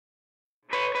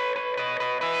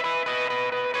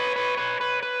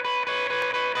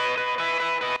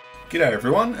G'day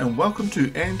everyone and welcome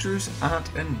to Andrew's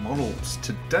Art and Models.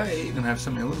 Today I'm going to have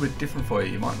something a little bit different for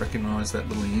you. You might recognise that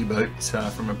little U-boat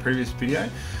from a previous video.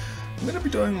 I'm going to be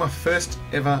doing my first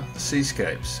ever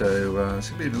seascape, so it's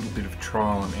going to be a little bit of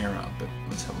trial and error, but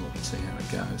let's have a look and see how it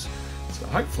goes. So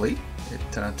hopefully it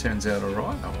turns out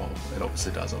alright. Oh well, it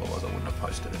obviously does, otherwise I wouldn't have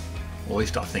posted it. Or at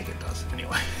least I think it does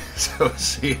anyway. So we'll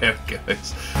see how it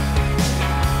goes.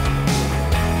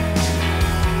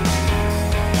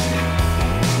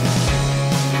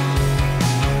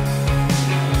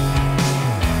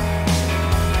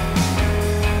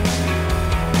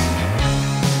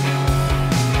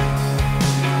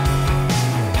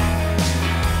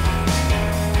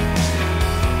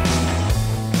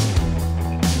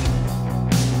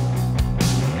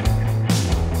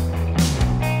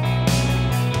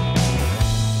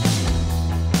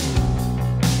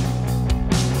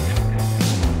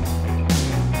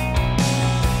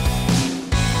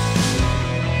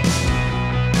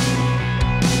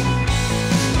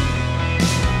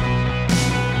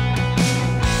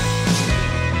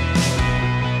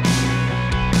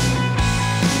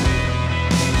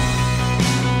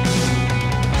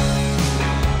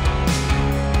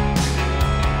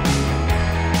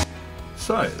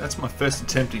 So that's my first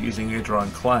attempt at using air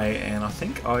drying clay, and I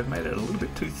think I've made it a little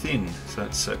bit too thin, so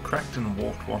it's cracked and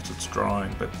warped whilst it's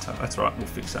drying, but that's right, we'll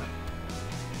fix that.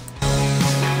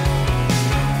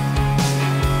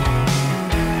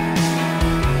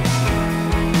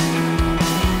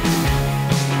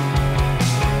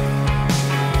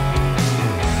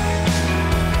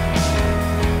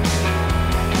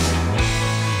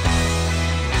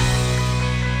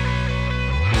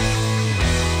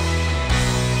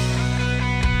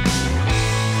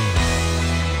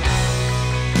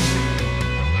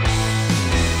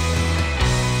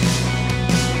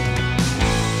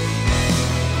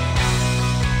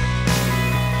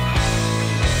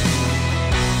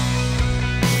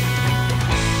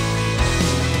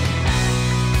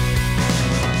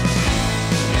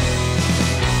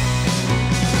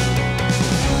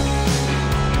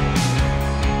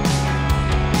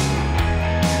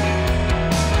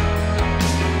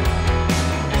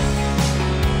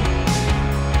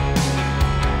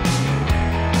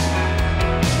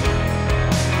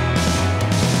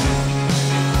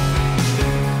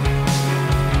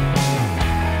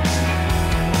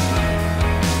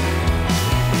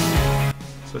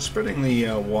 So spreading the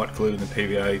white glue and the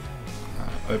PVA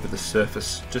over the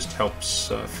surface just helps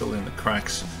fill in the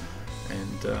cracks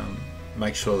and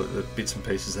make sure that the bits and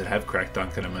pieces that have cracked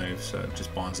aren't going to move, so it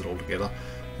just binds it all together.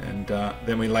 And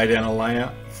then we lay down a layer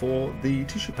for the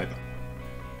tissue paper.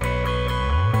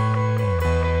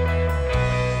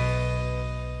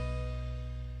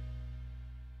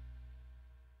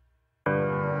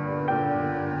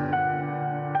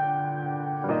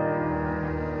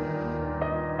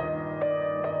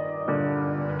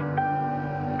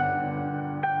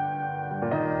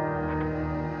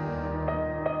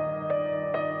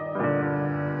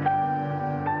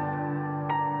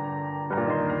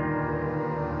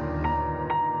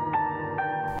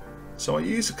 So I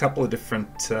use a couple of different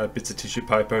bits of tissue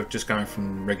paper, just going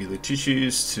from regular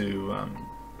tissues to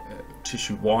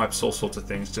tissue wipes, all sorts of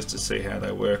things, just to see how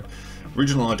they work.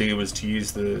 Original idea was to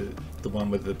use the one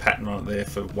with the pattern on it there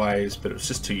for waves, but it was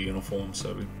just too uniform,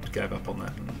 so we gave up on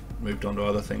that and moved on to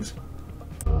other things.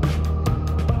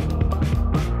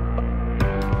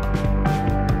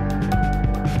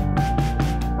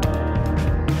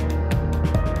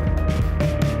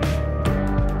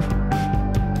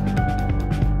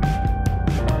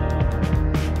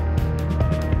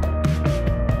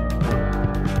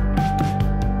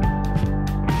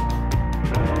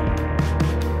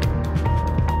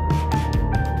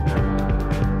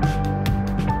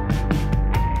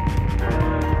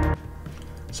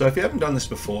 So if you haven't done this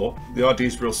before, the idea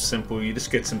is real simple. You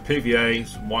just get some PVA,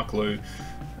 some white glue,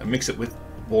 and mix it with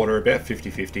water about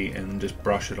 50-50 and just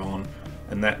brush it on,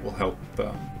 and that will help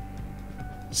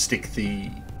stick the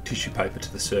tissue paper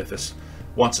to the surface.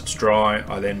 Once it's dry,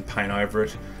 I then paint over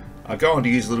it. I go on to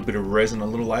use a little bit of resin a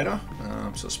little later,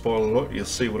 so spoiler alert, you'll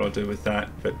see what I do with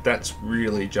that, but that's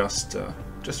really just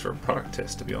for a product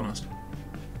test, to be honest.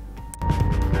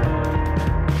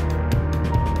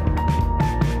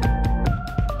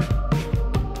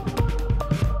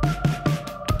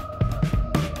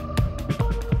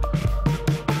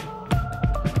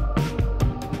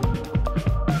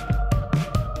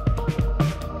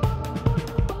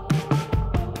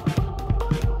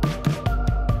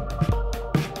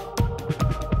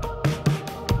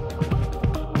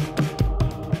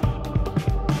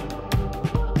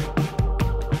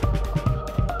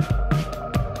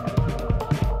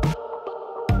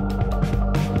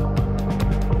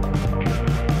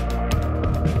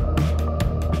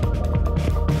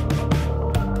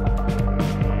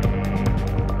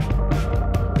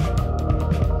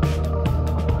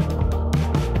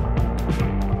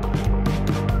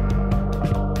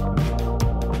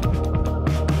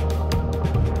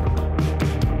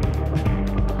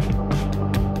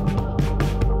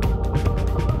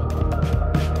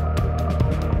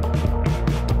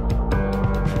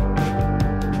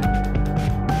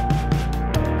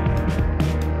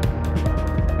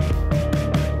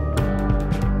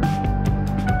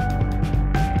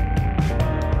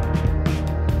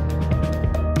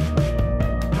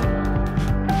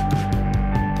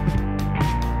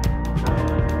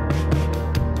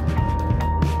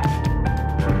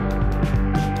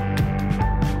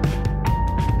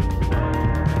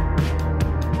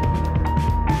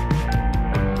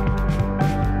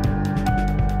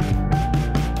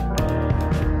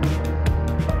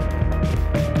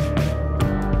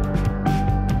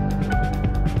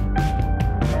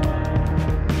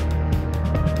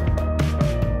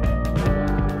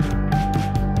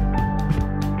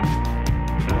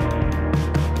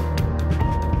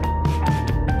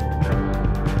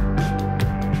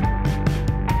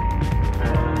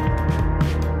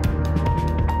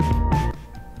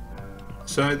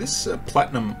 So this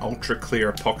Platinum Ultra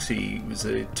Clear Epoxy was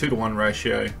a 2-to-1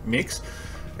 ratio mix,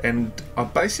 and I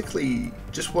basically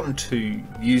just wanted to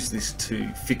use this to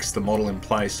fix the model in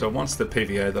place. So once the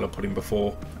PVA that I put in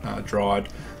before dried,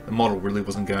 the model really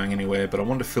wasn't going anywhere, but I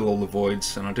wanted to fill all the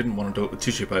voids and I didn't want to do it with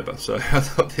tissue paper, so I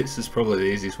thought this is probably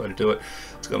the easiest way to do it.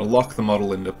 It's going to lock the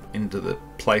model into the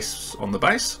place on the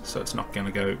base, so it's not going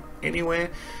to go anywhere.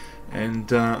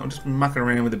 And I'm just mucking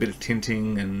around with a bit of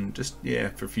tinting, and just, yeah,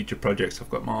 for future projects. I've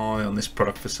got my eye on this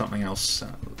product for something else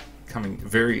coming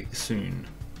very soon.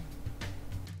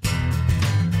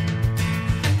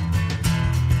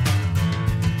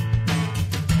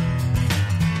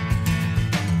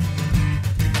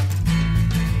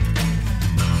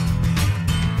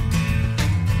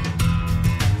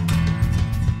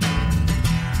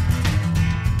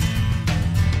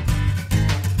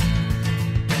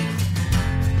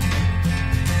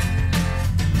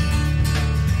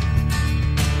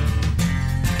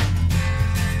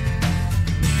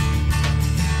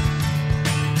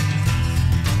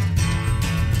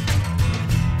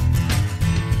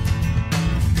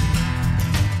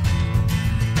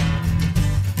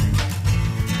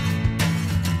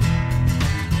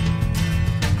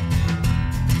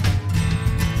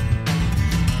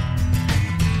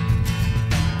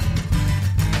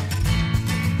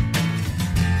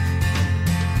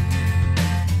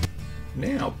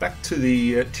 Now back to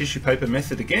the tissue paper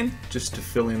method again, just to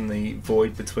fill in the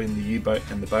void between the U-boat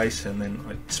and the base, and then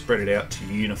I spread it out to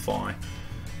unify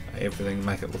everything,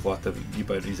 make it look like the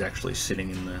U-boat is actually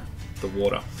sitting in the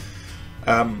water.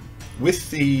 With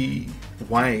the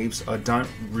waves, I don't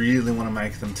really want to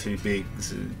make them too big.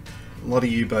 A lot of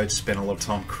U-boats spend a lot of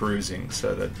time cruising,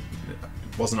 so that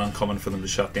it wasn't uncommon for them to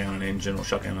shut down an engine or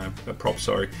shut down a prop,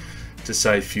 sorry, to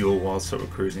save fuel while sort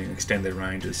of cruising and extend their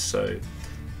ranges. So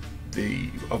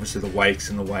obviously the wakes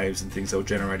and the waves and things they were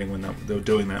generating when they were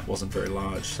doing that wasn't very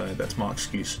large, so that's my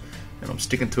excuse, and I'm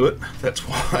sticking to it. That's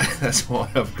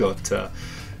why I've got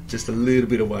just a little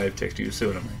bit of wave texture. You see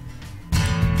what I mean?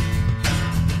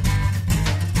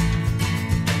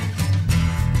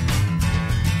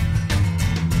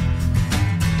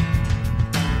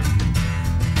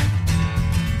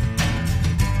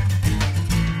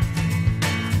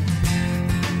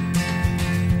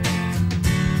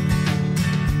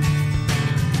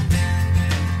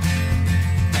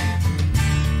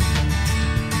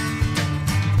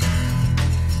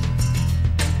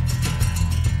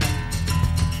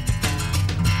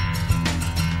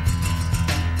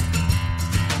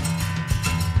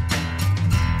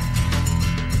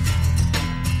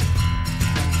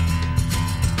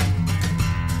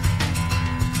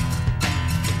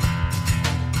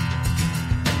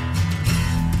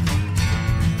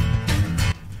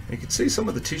 See, some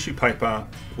of the tissue paper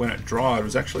when it dried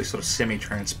was actually sort of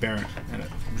semi-transparent, and it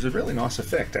was a really nice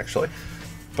effect actually,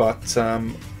 but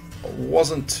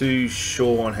wasn't too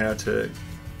sure on how to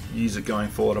use it going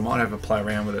forward. I might have a play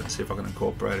around with it and see if I can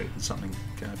incorporate it in something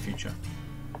future.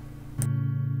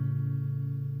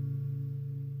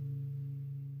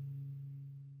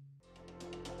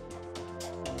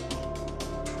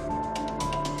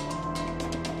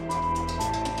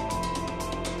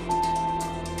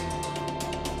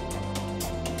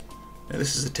 Now,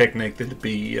 this is a technique that would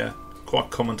be quite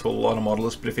common to a lot of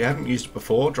modelers, but if you haven't used it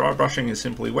before, dry brushing is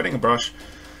simply wetting a brush,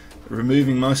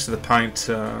 removing most of the paint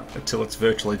until it's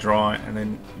virtually dry, and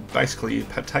then basically you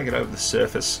take it over the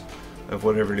surface of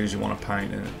whatever it is you want to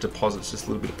paint, and it deposits just a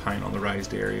little bit of paint on the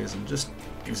raised areas and just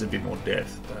gives it a bit more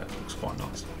depth. That looks quite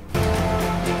nice.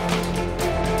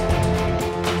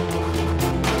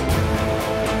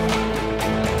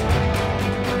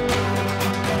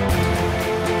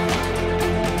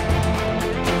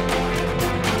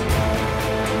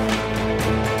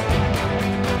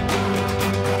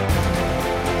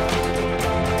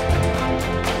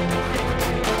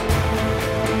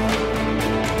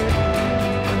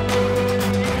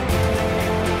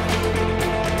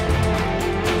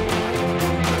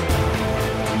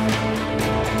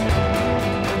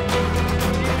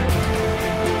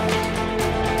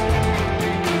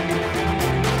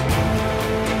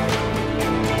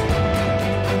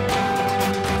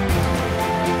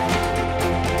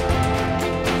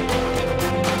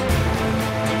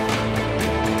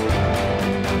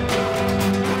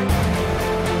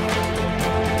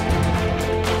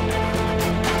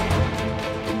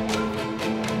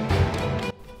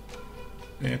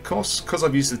 Now, of course, because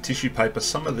I've used the tissue paper,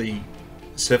 some of the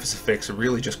surface effects are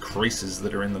really just creases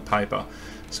that are in the paper.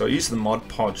 So I use the Mod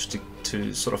Podge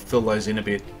to sort of fill those in a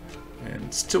bit,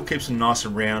 and still keeps them nice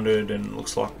and rounded and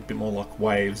looks like a bit more like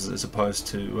waves as opposed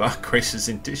to creases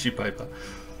in tissue paper.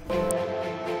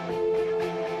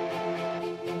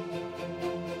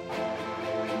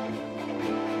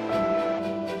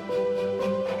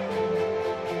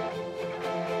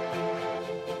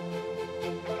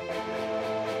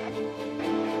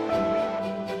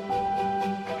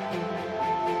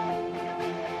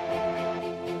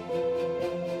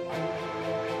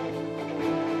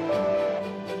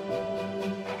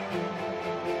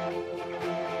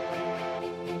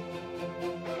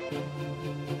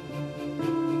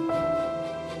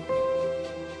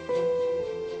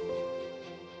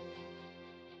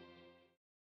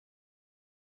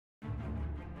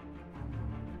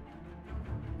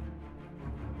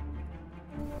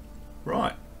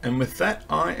 Right, and with that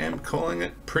I am calling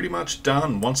it pretty much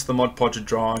done. Once the Mod Podge are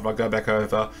dried, I go back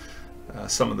over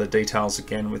some of the details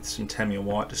again with some Tamiya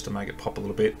white just to make it pop a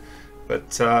little bit.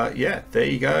 But yeah, there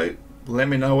you go. Let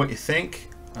me know what you think.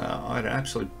 I had an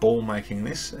absolute ball making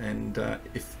this, and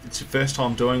if it's your first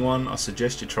time doing one, I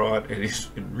suggest you try it. It is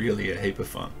really a heap of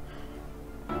fun.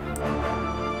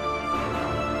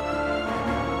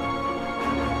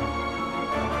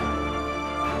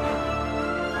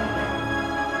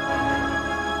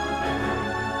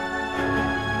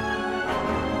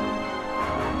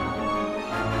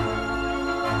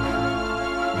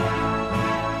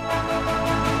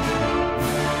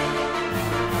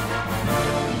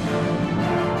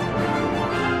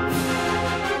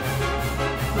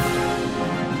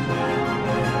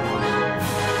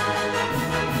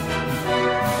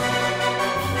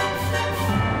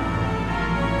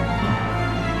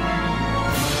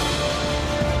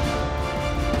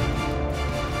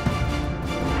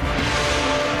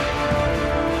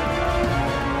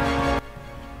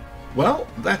 Well,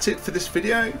 that's it for this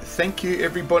video. Thank you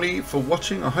everybody for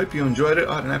watching. I hope you enjoyed it.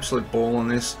 I had an absolute ball on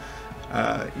this.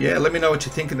 Yeah, let me know what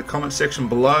you think in the comment section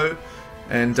below.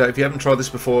 And if you haven't tried this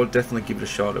before, definitely give it a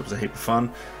shot. It was a heap of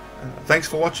fun. Thanks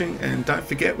for watching, and don't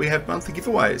forget we have monthly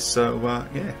giveaways. So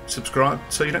yeah, subscribe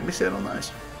so you don't miss out on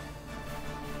those.